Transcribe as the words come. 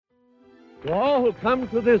To all who come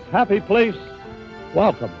to this happy place,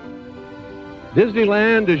 welcome.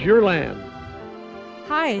 Disneyland is your land.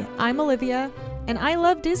 Hi, I'm Olivia, and I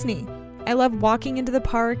love Disney. I love walking into the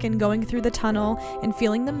park and going through the tunnel and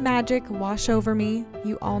feeling the magic wash over me.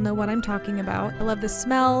 You all know what I'm talking about. I love the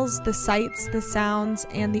smells, the sights, the sounds,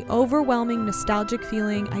 and the overwhelming nostalgic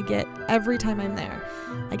feeling I get every time I'm there.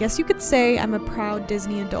 I guess you could say I'm a proud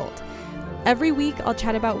Disney adult. Every week, I'll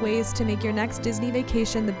chat about ways to make your next Disney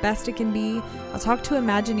vacation the best it can be. I'll talk to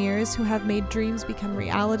Imagineers who have made dreams become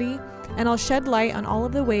reality, and I'll shed light on all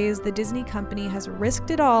of the ways the Disney company has risked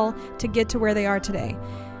it all to get to where they are today.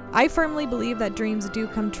 I firmly believe that dreams do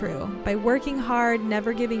come true by working hard,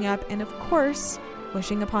 never giving up, and of course,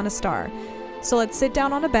 wishing upon a star. So let's sit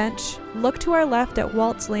down on a bench, look to our left at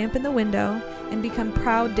Walt's lamp in the window, and become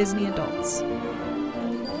proud Disney adults.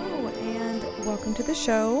 Hello, and welcome to the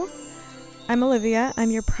show. I'm Olivia.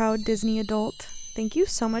 I'm your proud Disney adult. Thank you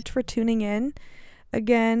so much for tuning in.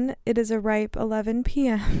 Again, it is a ripe 11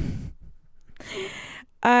 p.m.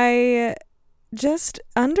 I just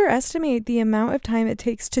underestimate the amount of time it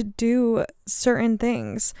takes to do certain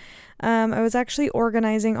things. I was actually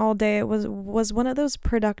organizing all day. It was one of those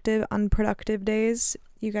productive, unproductive days.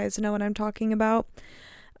 You guys know what I'm talking about.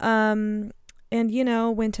 And,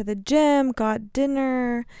 went to the gym, got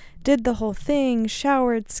dinner, did the whole thing,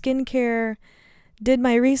 showered, skincare, did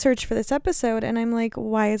my research for this episode, and I'm like,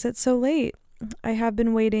 why is it so late? I have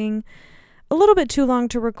been waiting a little bit too long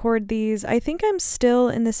to record these. I think I'm still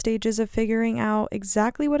in the stages of figuring out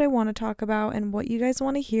exactly what I want to talk about and what you guys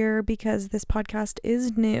want to hear because this podcast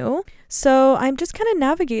is new. So I'm just kind of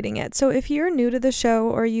navigating it. So if you're new to the show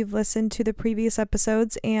or you've listened to the previous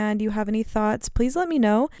episodes and you have any thoughts, please let me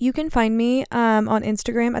know. You can find me on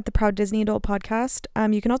Instagram at the Proud Disney Adult Podcast.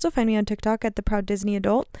 You can also find me on TikTok at the Proud Disney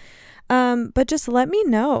Adult. But just let me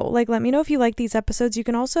know. Let me know if you like these episodes. You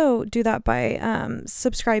can also do that by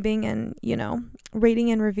subscribing and,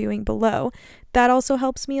 rating and reviewing below. That also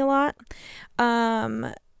helps me a lot.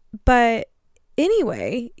 But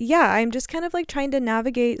anyway, yeah, I'm just kind of trying to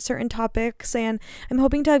navigate certain topics, and I'm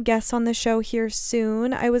hoping to have guests on the show here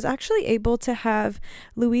soon. I was actually able to have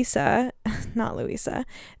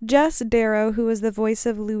Jess Darrow, who was the voice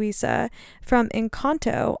of Louisa from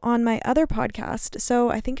Encanto, on my other podcast. So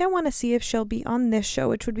I think I want to see if she'll be on this show,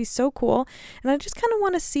 which would be so cool. And I just kind of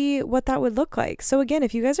want to see what that would look like. So again,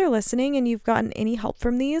 if you guys are listening and you've gotten any help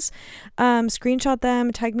from these, screenshot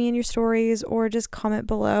them, tag me in your stories, or just comment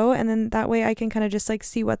below. And then that way I can kind of just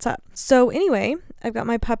see what's up. So anyway, I've got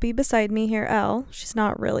my puppy beside me here, Elle. She's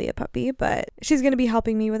not really a puppy, but she's going to be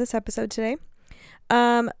helping me with this episode today.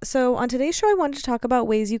 So on today's show, I wanted to talk about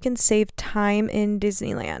ways you can save time in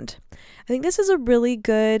Disneyland. I think this is a really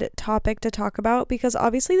good topic to talk about because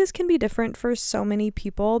obviously this can be different for so many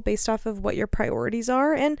people based off of what your priorities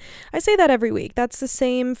are. And I say that every week. That's the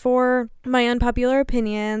same for my unpopular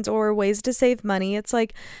opinions or ways to save money. It's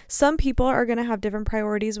some people are going to have different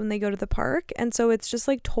priorities when they go to the park. And so it's just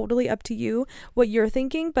totally up to you what you're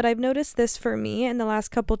thinking. But I've noticed this for me in the last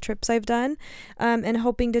couple trips I've done, and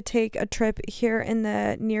hoping to take a trip here in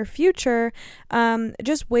the near future.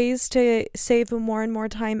 Just ways to save more and more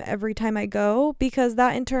time every time I go, because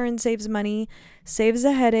that in turn saves money, saves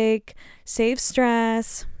a headache, saves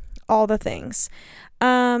stress, all the things.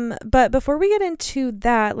 But before we get into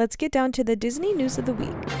that, let's get down to the Disney news of the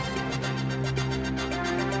week.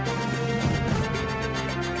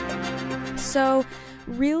 So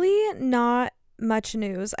really not much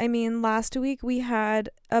news. I mean, last week we had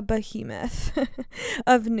a behemoth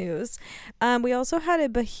of news. We also had a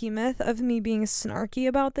behemoth of me being snarky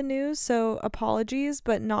about the news, so apologies,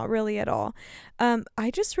 but not really at all. I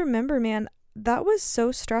just remember, man, that was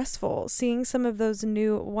so stressful seeing some of those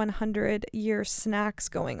new 100-year snacks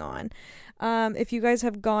going on. If you guys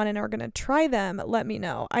have gone and are going to try them, let me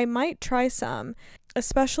know. I might try some,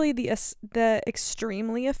 especially the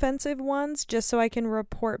extremely offensive ones, just so I can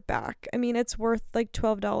report back. I mean, it's worth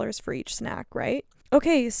 $12 for each snack, right?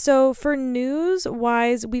 Okay, so for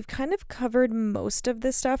news-wise, we've kind of covered most of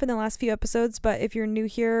this stuff in the last few episodes, but if you're new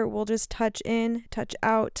here, we'll just touch in, touch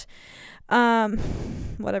out,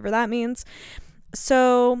 whatever that means.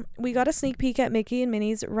 So we got a sneak peek at Mickey and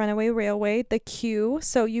Minnie's Runaway Railway, the queue.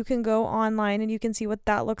 So you can go online and you can see what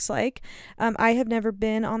that looks like. I have never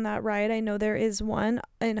been on that ride. I know there is one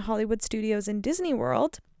in Hollywood Studios in Disney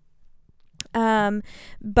World.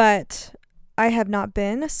 But I have not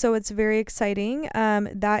been, so it's very exciting.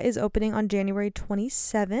 That is opening on January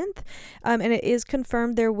 27th. And it is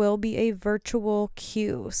confirmed there will be a virtual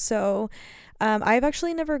queue. So I've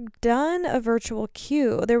actually never done a virtual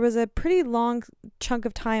queue. There was a pretty long chunk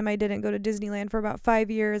of time I didn't go to Disneyland for about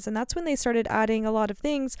 5 years, and that's when they started adding a lot of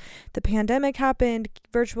things. The pandemic happened,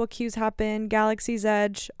 virtual queues happened, Galaxy's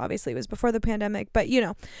Edge, obviously it was before the pandemic, but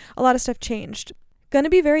a lot of stuff changed. Going to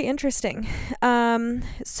be very interesting.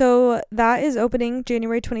 So that is opening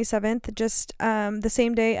January 27th, just the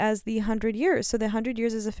same day as the 100 years. So the 100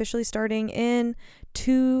 years is officially starting in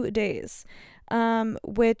 2 days,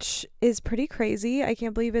 which is pretty crazy. I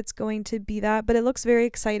can't believe it's going to be that, but it looks very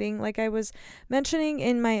exciting. Like I was mentioning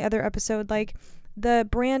in my other episode, like the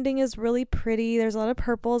branding is really pretty. There's a lot of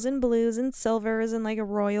purples and blues and silvers and like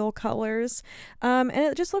royal colors. And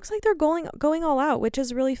it just looks like they're going all out, which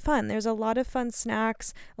is really fun. There's a lot of fun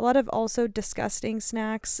snacks, a lot of also disgusting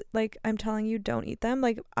snacks. Like I'm telling you, don't eat them.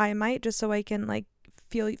 Like I might, just so I can like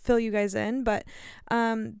fill you guys in, but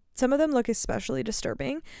some of them look especially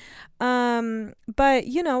disturbing. But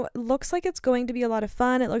looks like it's going to be a lot of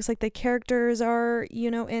fun. It looks like the characters are,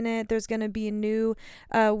 in it. There's going to be a new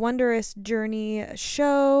Wondrous Journey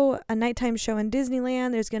show, a nighttime show in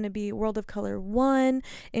Disneyland. There's going to be World of Color 1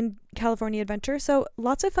 in California Adventure. So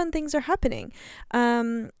lots of fun things are happening.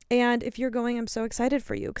 And if you're going, I'm so excited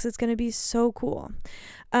for you because it's going to be so cool.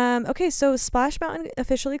 Okay, so Splash Mountain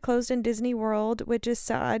officially closed in Disney World, which is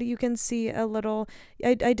sad. You can see a little,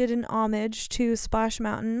 I did an homage to Splash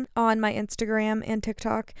Mountain on my Instagram and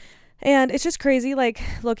TikTok. And it's just crazy, like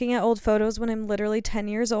looking at old photos when I'm literally 10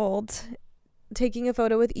 years old, taking a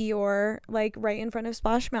photo with Eeyore, like right in front of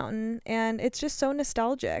Splash Mountain. And it's just so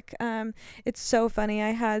nostalgic. It's so funny.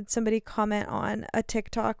 I had somebody comment on a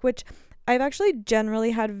TikTok, which I've actually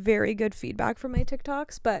generally had very good feedback from my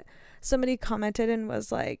TikToks, but somebody commented and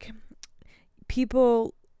was like,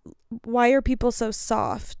 why are people so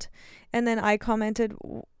soft? And then I commented,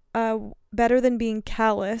 better than being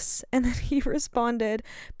callous. And then he responded,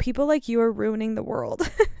 people like you are ruining the world.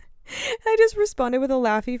 I just responded with a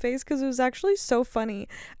laughy face because it was actually so funny.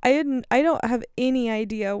 I don't have any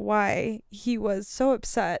idea why he was so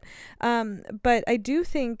upset. But I do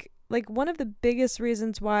think like one of the biggest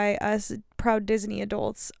reasons why us proud Disney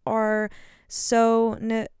adults are so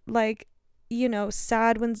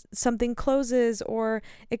sad when something closes or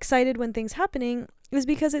excited when things happening is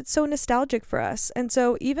because it's so nostalgic for us. And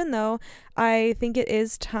so even though I think it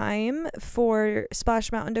is time for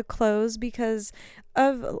Splash Mountain to close because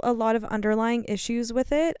of a lot of underlying issues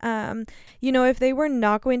with it, if they were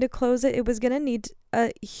not going to close it, it was going to need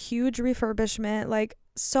a huge refurbishment. Like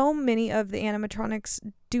so many of the animatronics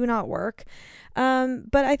do not work.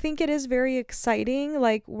 But I think it is very exciting.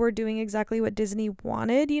 Like we're doing exactly what Disney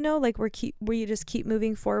wanted, like we just keep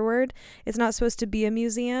moving forward. It's not supposed to be a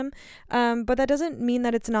museum. But that doesn't mean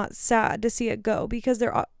that it's not sad to see it go because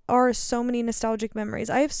there are so many nostalgic memories.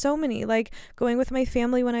 I have so many, like going with my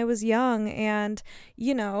family when I was young and,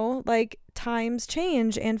 like times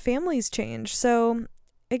change and families change. So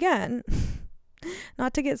again,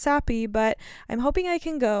 not to get sappy, but I'm hoping I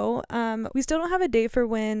can go. We still don't have a date for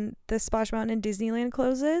when the Splash Mountain in Disneyland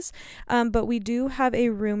closes, but we do have a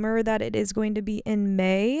rumor that it is going to be in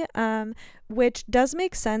May, which does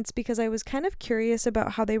make sense because I was kind of curious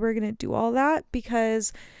about how they were going to do all that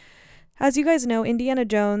because, as you guys know, Indiana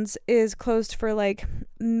Jones is closed for like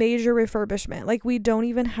major refurbishment. Like we don't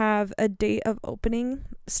even have a date of opening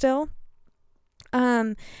still.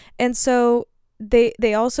 And so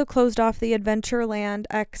they also closed off the Adventureland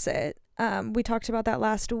exit. We talked about that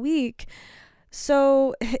last week.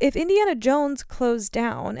 So if Indiana Jones closed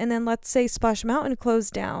down and then let's say Splash Mountain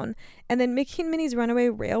closed down and then Mickey and Minnie's Runaway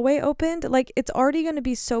Railway opened, like it's already going to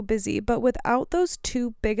be so busy. But without those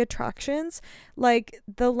two big attractions, like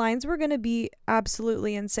the lines were going to be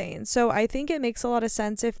absolutely insane. So I think it makes a lot of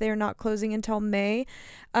sense if they're not closing until May.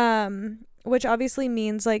 Which obviously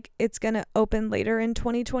means like it's gonna open later in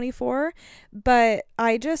 2024, but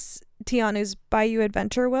Tiana's Bayou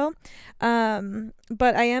Adventure will,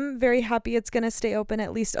 but I am very happy it's gonna stay open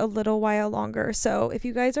at least a little while longer. So if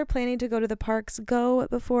you guys are planning to go to the parks, go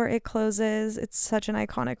before it closes. It's such an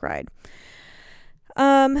iconic ride.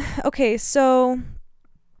 Okay, so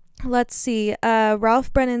let's see.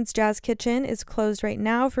 Ralph Brennan's Jazz Kitchen is closed right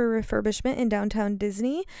now for refurbishment in downtown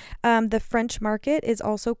Disney. The French Market is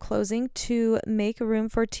also closing to make room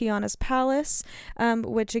for Tiana's Palace,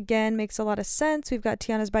 which again makes a lot of sense. We've got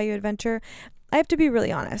Tiana's Bayou Adventure. I have to be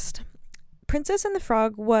really honest. Princess and the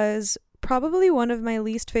Frog was probably one of my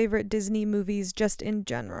least favorite Disney movies just in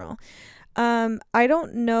general. I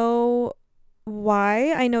don't know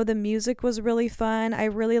why. I know the music was really fun. I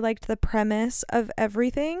really liked the premise of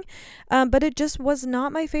everything, but it just was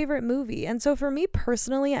not my favorite movie. And so for me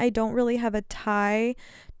personally, I don't really have a tie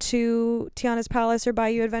to Tiana's Palace or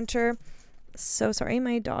Bayou Adventure. So sorry,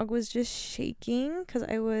 my dog was just shaking because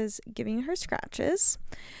I was giving her scratches.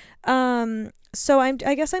 So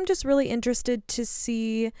I guess I'm just really interested to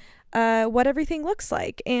see what everything looks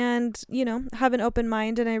like, and have an open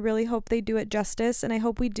mind, and I really hope they do it justice, and I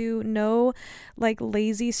hope we do no like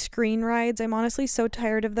lazy screen rides. I'm honestly so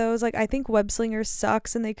tired of those. Like, I think Web Slingers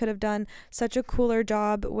sucks, and they could have done such a cooler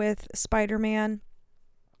job with Spider-Man.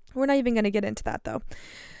 We're not even going to get into that though.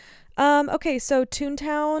 Okay, so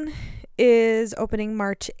Toontown is opening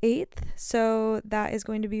March 8th, so that is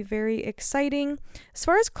going to be very exciting. As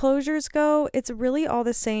far as closures go, it's really all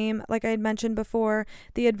the same. Like I had mentioned before,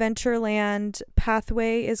 the Adventureland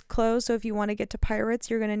pathway is closed, so if you want to get to Pirates,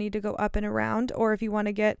 you're going to need to go up and around, or if you want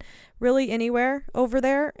to get really anywhere over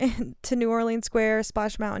there to New Orleans Square,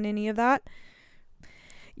 Splash Mountain, any of that,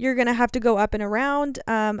 you're going to have to go up and around.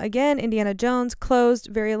 Again, Indiana Jones closed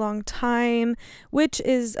very long time, which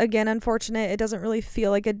is, again, unfortunate. It doesn't really feel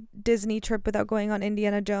like a Disney trip without going on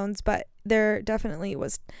Indiana Jones, but there definitely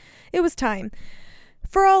was time.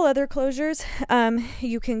 For all other closures,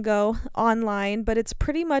 you can go online, but it's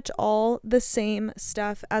pretty much all the same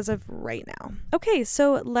stuff as of right now. Okay,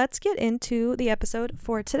 so let's get into the episode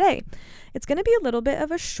for today. It's going to be a little bit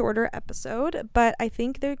of a shorter episode, but I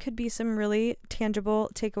think there could be some really tangible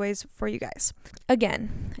takeaways for you guys.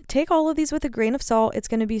 Again, take all of these with a grain of salt. It's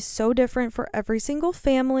going to be so different for every single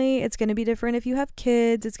family. It's going to be different if you have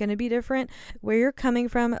kids. It's going to be different where you're coming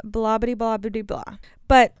from, blah, blah, blah, blah, blah.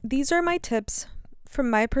 But these are my tips from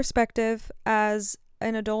my perspective as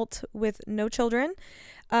an adult with no children.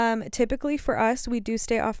 Typically for us, we do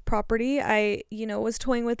stay off property. I, was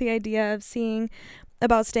toying with the idea of staying at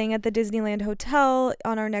the Disneyland hotel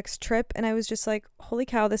on our next trip, and I was just like, holy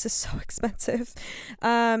cow, this is so expensive.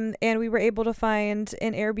 And we were able to find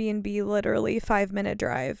an Airbnb literally 5-minute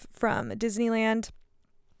drive from Disneyland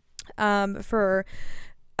for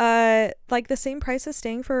like the same price as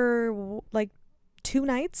staying for like 2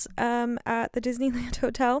 nights at the Disneyland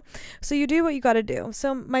hotel. So you do what you got to do.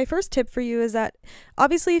 So my first tip for you is that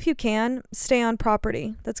obviously if you can, stay on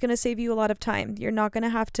property. That's going to save you a lot of time. You're not going to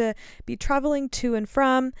have to be traveling to and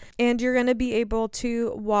from, and you're going to be able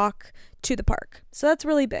to walk to the park. So that's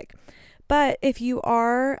really big. But if you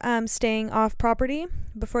are staying off property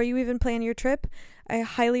before you even plan your trip, I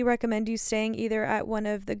highly recommend you staying either at one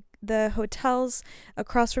of the hotels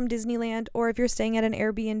across from Disneyland, or if you're staying at an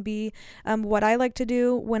Airbnb, what I like to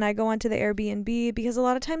do when I go onto the Airbnb, because a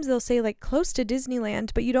lot of times they'll say like close to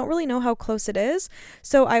Disneyland, but you don't really know how close it is.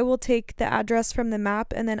 So I will take the address from the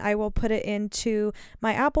map and then I will put it into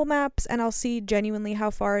my Apple Maps, and I'll see genuinely how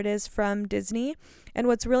far it is from Disney. And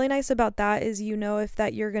what's really nice about that is if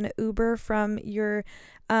that you're going to Uber from your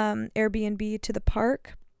Airbnb to the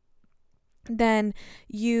park, then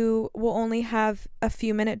you will only have a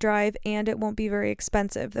few minute drive and it won't be very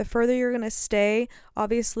expensive. The further you're going to stay,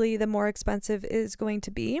 obviously, the more expensive it is going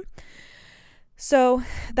to be. So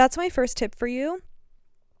that's my first tip for you,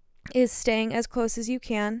 is staying as close as you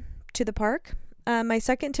can to the park. My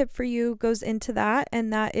second tip for you goes into that,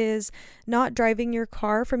 and that is not driving your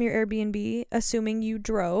car from your Airbnb, assuming you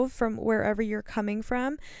drove from wherever you're coming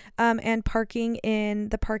from, and parking in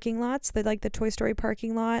the parking lots, the Toy Story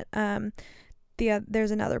parking lot.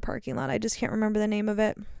 There's another parking lot. I just can't remember the name of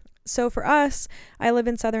it. So for us, I live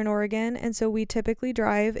in Southern Oregon, and so we typically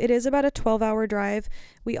drive. It is about a 12-hour drive.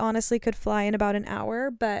 We honestly could fly in about an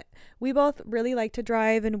hour, but we both really like to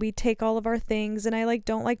drive, and we take all of our things, and I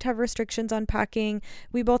don't like to have restrictions on packing.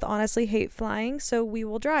 We both honestly hate flying, so we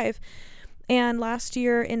will drive. And last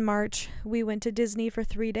year in March, we went to Disney for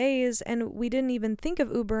 3 days, and we didn't even think of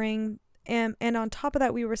Ubering, and on top of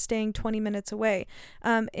that, we were staying 20 minutes away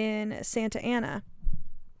in Santa Ana.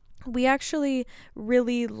 We actually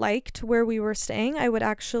really liked where we were staying. I would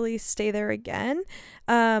actually stay there again,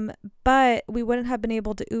 but we wouldn't have been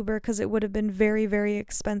able to Uber because it would have been very, very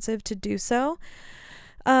expensive to do so.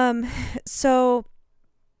 So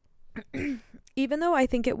even though I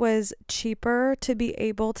think it was cheaper to be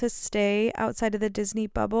able to stay outside of the Disney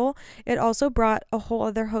bubble, it also brought a whole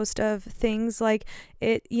other host of things, like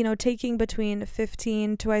it, taking between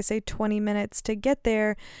 15 to 20 minutes to get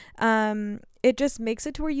there. It just makes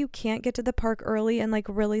it to where you can't get to the park early and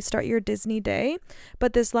really start your Disney day.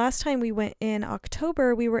 But this last time we went in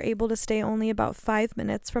October, we were able to stay only about 5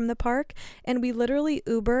 minutes from the park, and we literally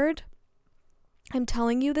Ubered. I'm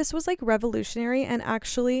telling you, this was revolutionary and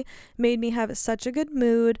actually made me have such a good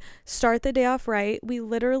mood, start the day off right. We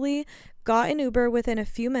literally got an Uber within a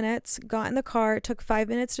few minutes, got in the car, it took 5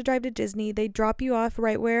 minutes to drive to Disney. They drop you off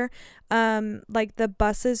right where the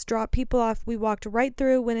buses drop people off. We walked right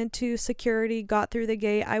through, went into security, got through the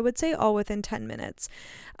gate. I would say all within 10 minutes.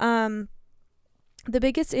 The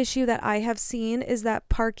biggest issue that I have seen is that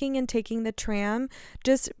parking and taking the tram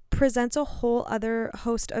just presents a whole other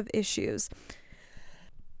host of issues.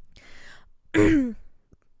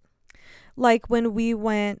 Like when we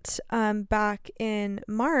went back in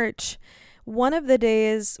March, one of the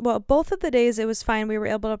days, well, both of the days it was fine. We were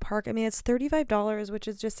able to park. I mean, it's $35, which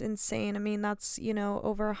is just insane. I mean, that's,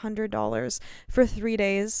 over $100 for 3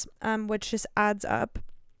 days, which just adds up.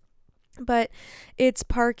 But it's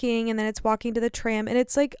parking and then it's walking to the tram, and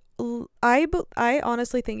it's like I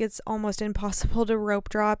honestly think it's almost impossible to rope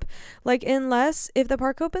drop, like, unless if the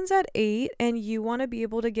park opens at 8 and you want to be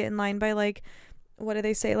able to get in line by, like, what do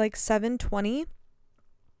they say, like 7:20,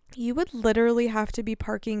 you would literally have to be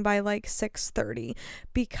parking by like 6:30,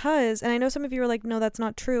 because, and I know some of you are like, no, that's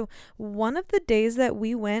not true. One of the days that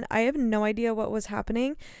we went, I have no idea what was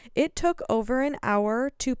happening. It took over an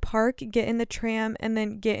hour to park, get in the tram, and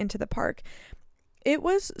then get into the park. It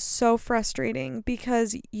was so frustrating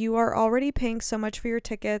because you are already paying so much for your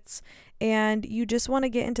tickets and you just want to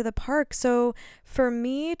get into the park. So for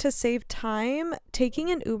me, to save time,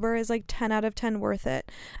 taking an Uber is like 10 out of 10 worth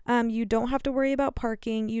it. You don't have to worry about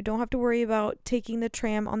parking. You don't have to worry about taking the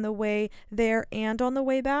tram on the way there and on the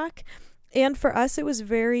way back. And for us, it was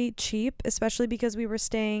very cheap, especially because we were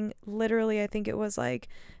staying literally, I think it was like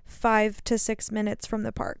 5 to 6 minutes from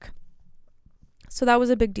the park. So that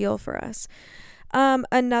was a big deal for us.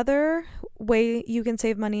 Another way you can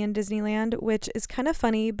save money in Disneyland, which is kind of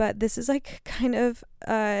funny, but this is like kind of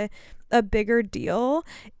a bigger deal,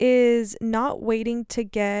 is not waiting to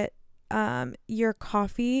get your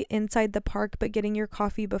coffee inside the park, but getting your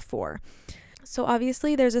coffee before. So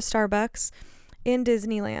obviously there's a Starbucks in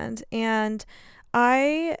Disneyland, and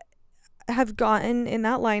I have gotten in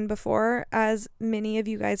that line before, as many of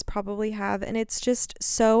you guys probably have, and it's just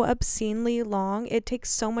so obscenely long. It takes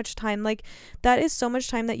so much time. Like, that is so much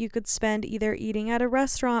time that you could spend either eating at a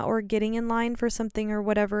restaurant or getting in line for something or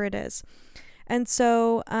whatever it is. And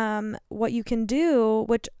so what you can do,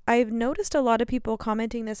 which I've noticed a lot of people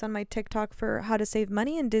commenting this on my TikTok for how to save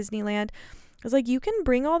money in Disneyland, is like, you can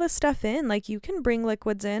bring all this stuff in. Like, you can bring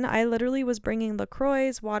liquids in. I literally was bringing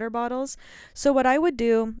LaCroix, water bottles. So what I would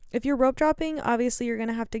do, if you're rope dropping, obviously you're going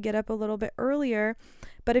to have to get up a little bit earlier.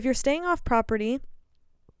 But if you're staying off property,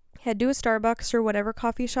 head to a Starbucks or whatever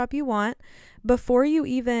coffee shop you want before you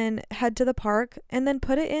even head to the park, and then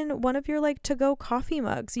put it in one of your like to-go coffee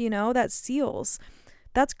mugs, that seals.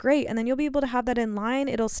 That's great. And then you'll be able to have that in line.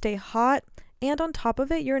 It'll stay hot. And on top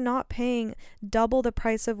of it, you're not paying double the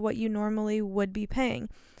price of what you normally would be paying.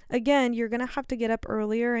 Again, you're going to have to get up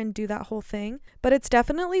earlier and do that whole thing, but it's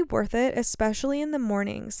definitely worth it, especially in the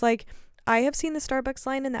mornings. Like, I have seen the Starbucks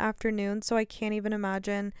line in the afternoon, so I can't even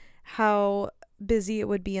imagine how busy it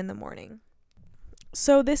would be in the morning.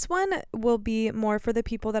 So this one will be more for the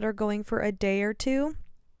people that are going for a day or two.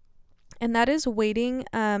 And that is waiting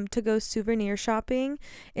to go souvenir shopping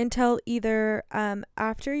until either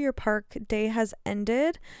after your park day has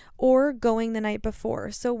ended or going the night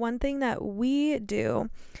before. So one thing that we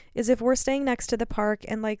do is, if we're staying next to the park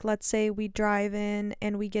and, like, let's say we drive in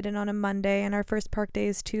and we get in on a Monday and our first park day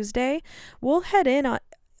is Tuesday, we'll head in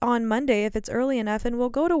on Monday if it's early enough, and we'll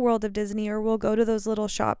go to World of Disney, or we'll go to those little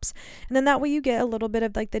shops. And then that way you get a little bit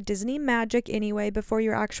of like the Disney magic anyway before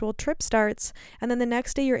your actual trip starts. And then the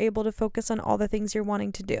next day you're able to focus on all the things you're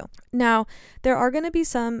wanting to do. Now, there are going to be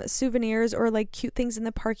some souvenirs or like cute things in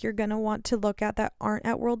the park you're going to want to look at that aren't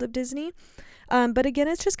at World of Disney. But again,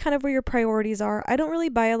 it's just kind of where your priorities are. I don't really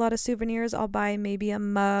buy a lot of souvenirs. I'll buy maybe a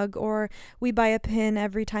mug, or we buy a pin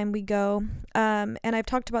every time we go. And I've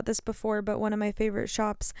talked about this before, but one of my favorite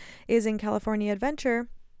shops is in California Adventure.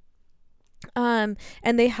 And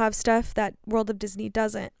they have stuff that World of Disney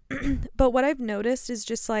doesn't. But what I've noticed is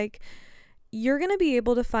just like, you're going to be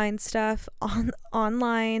able to find stuff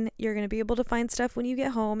online. You're going to be able to find stuff when you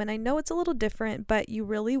get home. And I know it's a little different, but you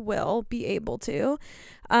really will be able to.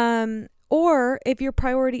 Or if your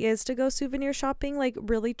priority is to go souvenir shopping, like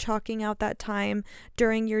really chalking out that time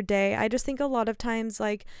during your day. I just think a lot of times,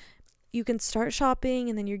 like, you can start shopping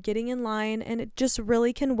and then you're getting in line, and it just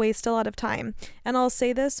really can waste a lot of time. And I'll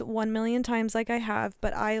say this 1,000,000 times like I have,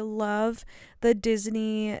 but I love the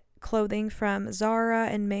Disney clothing from Zara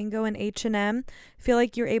and Mango and H&M. I feel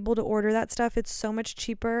like you're able to order that stuff. It's so much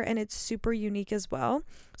cheaper and it's super unique as well.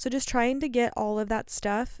 So just trying to get all of that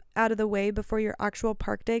stuff out of the way before your actual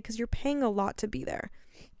park day, because you're paying a lot to be there.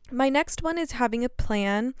 My next one is having a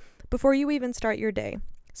plan before you even start your day.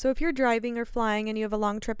 So if you're driving or flying and you have a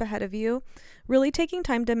long trip ahead of you, really taking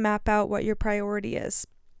time to map out what your priority is.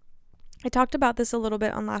 I talked about this a little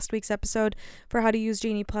bit on last week's episode for how to use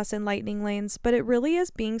Genie Plus in lightning lanes, but it really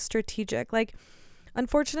is being strategic. Like,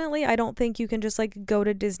 Unfortunately, I don't think you can just like go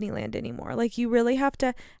to Disneyland anymore. Like you really have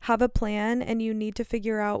to have a plan and you need to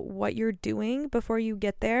figure out what you're doing before you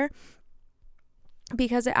get there,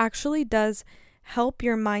 because it actually does help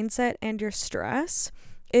your mindset and your stress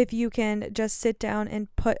if you can just sit down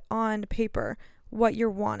and put on paper what you're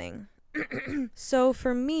wanting. So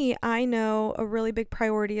for me, I know a really big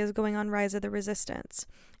priority is going on Rise of the Resistance.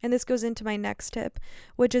 And this goes into my next tip,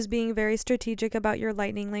 which is being very strategic about your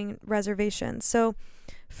Lightning Lane reservations. So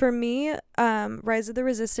for me, Rise of the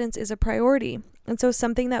Resistance is a priority. And so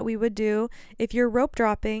something that we would do if you're rope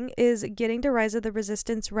dropping is getting to Rise of the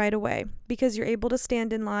Resistance right away, because you're able to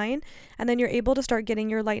stand in line and then you're able to start getting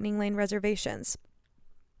your Lightning Lane reservations.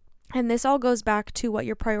 And this all goes back to what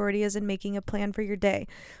your priority is in making a plan for your day.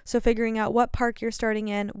 So figuring out what park you're starting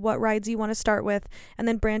in, what rides you want to start with, and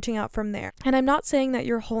then branching out from there. And I'm not saying that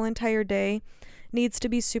your whole entire day needs to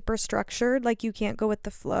be super structured, like you can't go with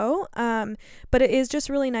the flow. But it is just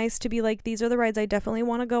really nice to be like, these are the rides I definitely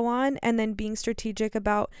want to go on, and then being strategic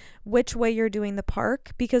about which way you're doing the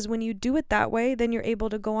park, because when you do it that way, then you're able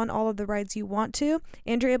to go on all of the rides you want to,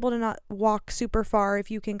 and you're able to not walk super far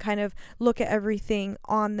if you can kind of look at everything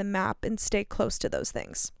on the map and stay close to those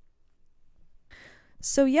things.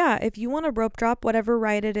 So yeah, if you want to rope drop whatever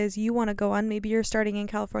ride it is you want to go on, maybe you're starting in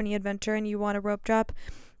California Adventure and you want to rope drop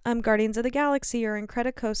Guardians of the Galaxy or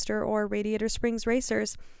Incredicoaster or Radiator Springs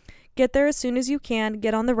Racers, get there as soon as you can,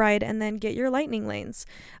 get on the ride, and then get your Lightning Lanes.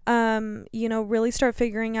 Really start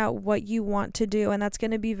figuring out what you want to do, and that's going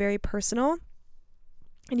to be very personal.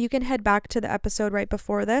 And you can head back to the episode right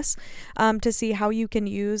before this to see how you can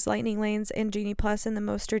use Lightning Lanes and Genie Plus in the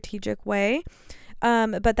most strategic way.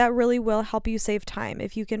 But that really will help you save time.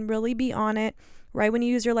 If you can really be on it right when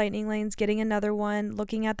you use your Lightning Lanes, getting another one,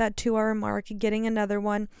 looking at that 2-hour mark, getting another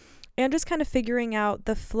one, and just kind of figuring out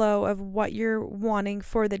the flow of what you're wanting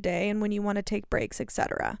for the day and when you want to take breaks,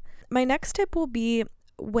 etc. My next tip will be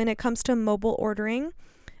when it comes to mobile ordering.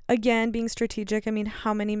 Again, being strategic. I mean,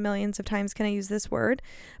 how many millions of times can I use this word?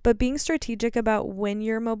 But being strategic about when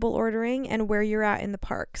you're mobile ordering and where you're at in the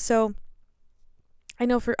park. So I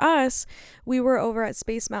know for us, we were over at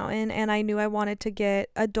Space Mountain and I knew I wanted to get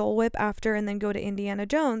a Dole Whip after and then go to Indiana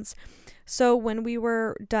Jones. So when we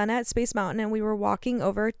were done at Space Mountain and we were walking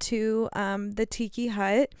over to the Tiki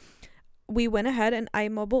Hut, we went ahead and I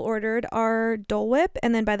mobile ordered our Dole Whip.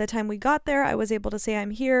 And then by the time we got there, I was able to say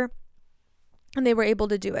I'm here and they were able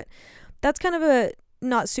to do it. That's kind of a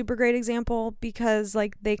not super great example because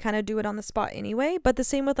like they kind of do it on the spot anyway, but the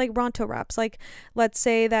same with like Ronto wraps. Like let's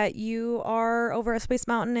say that you are over at Space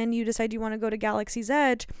Mountain and you decide you want to go to Galaxy's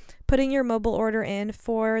Edge, putting your mobile order in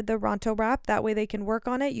for the Ronto wrap, that way they can work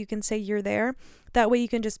on it. You can say you're there, that way you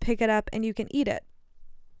can just pick it up and you can eat it.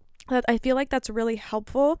 I feel like that's really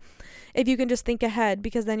helpful if you can just think ahead,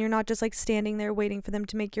 because then you're not just like standing there waiting for them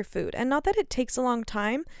to make your food. And not that it takes a long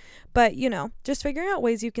time, but just figuring out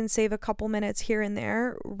ways you can save a couple minutes here and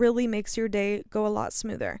there really makes your day go a lot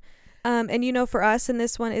smoother. And for us, and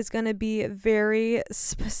this one is going to be very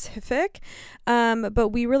specific,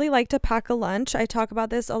 but we really like to pack a lunch. I talk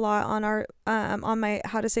about this a lot on our on my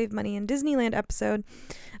How to Save Money in Disneyland episode.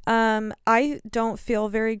 I don't feel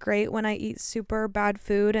very great when I eat super bad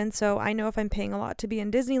food, and so I know if I'm paying a lot to be in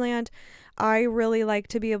Disneyland, I really like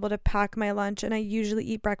to be able to pack my lunch, and I usually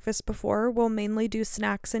eat breakfast before. We'll mainly do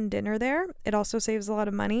snacks and dinner there. It also saves a lot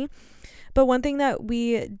of money. But one thing that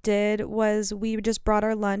we did was we just brought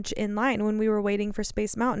our lunch in line when we were waiting for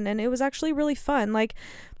Space Mountain, and it was actually really fun. Like,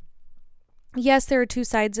 yes, there are two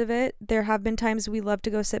sides of it. There have been times we love to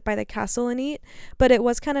go sit by the castle and eat, but it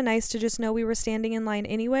was kind of nice to just know we were standing in line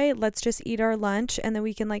anyway. Let's just eat our lunch and then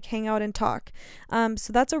we can like hang out and talk.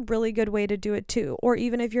 So that's a really good way to do it too. Or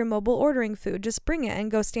even if you're mobile ordering food, just bring it and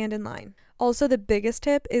go stand in line. Also, the biggest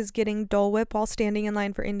tip is getting Dole Whip while standing in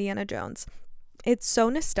line for Indiana Jones. It's so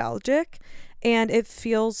nostalgic and it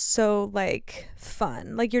feels so like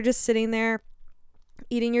fun. Like you're just sitting there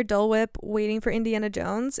eating your Dole Whip, waiting for Indiana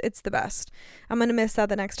Jones. It's the best. I'm going to miss that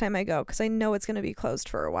the next time I go because I know it's going to be closed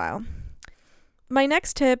for a while. My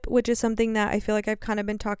next tip, which is something that I feel like I've kind of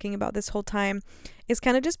been talking about this whole time, is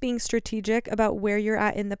kind of just being strategic about where you're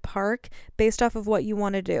at in the park based off of what you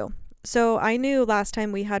want to do. So I knew last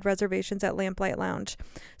time we had reservations at Lamplight Lounge.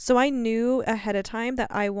 So I knew ahead of time that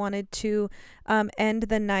I wanted to end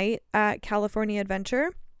the night at California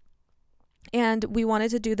Adventure. And we wanted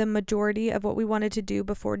to do the majority of what we wanted to do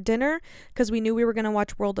before dinner because we knew we were going to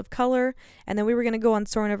watch World of Color, and then we were going to go on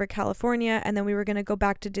Soarin' Over California, and then we were going to go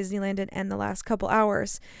back to Disneyland and end the last couple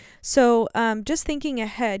hours. So just thinking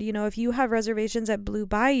ahead, if you have reservations at Blue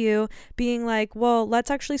Bayou, being like, well, let's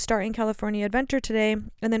actually start in California Adventure today,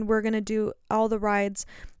 and then we're going to do all the rides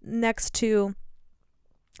next to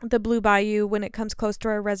the Blue Bayou when it comes close to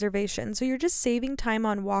our reservation. So you're just saving time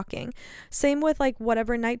on walking. Same with like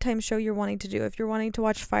whatever nighttime show you're wanting to do. If you're wanting to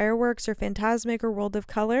watch fireworks or Fantasmic or World of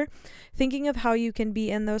Color, thinking of how you can be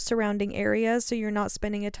in those surrounding areas so you're not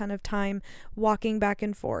spending a ton of time walking back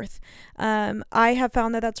and forth. I have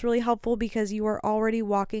found that that's really helpful because you are already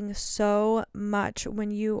walking so much when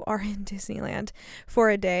you are in Disneyland for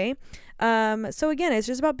a day. So again, it's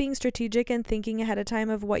just about being strategic and thinking ahead of time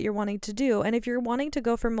of what you're wanting to do. And if you're wanting to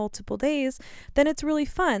go for multiple days, then it's really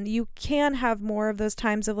fun. You can have more of those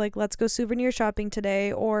times of like, let's go souvenir shopping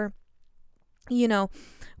today, or, you know,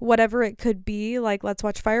 whatever it could be, like let's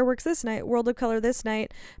watch fireworks this night, World of Color this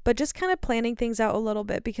night, but just kind of planning things out a little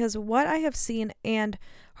bit, because what I have seen and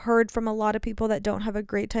heard from a lot of people that don't have a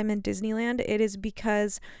great time in Disneyland, it is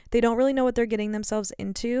because they don't really know what they're getting themselves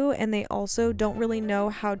into, and they also don't really know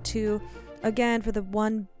how to, again, for the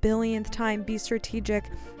 1 billionth time, be strategic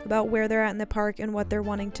about where they're at in the park and what they're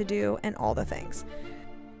wanting to do and all the things.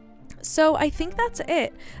 So I think that's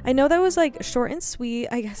it. I know that was like short and sweet.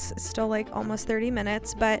 I guess it's still like almost 30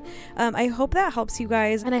 minutes, but I hope that helps you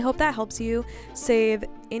guys, and I hope that helps you save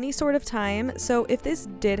any sort of time. So if this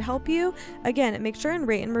did help you, again, make sure and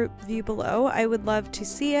rate and review below. I would love to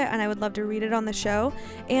see it, and I would love to read it on the show.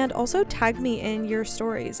 And also tag me in your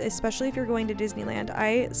stories, especially if you're going to Disneyland.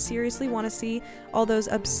 I seriously want to see all those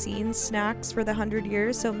obscene snacks for the 100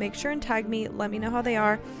 years. So make sure and tag me. Let me know how they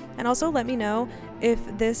are. And also let me know if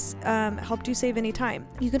this helped you save any time.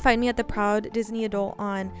 You can find me at The Proud Disney Adult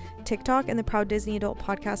on TikTok and The Proud Disney Adult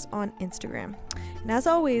Podcast on Instagram. And as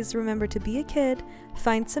always, remember to be a kid,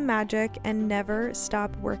 find some magic, and never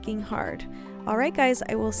stop working hard. All right, guys,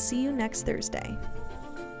 I will see you next Thursday.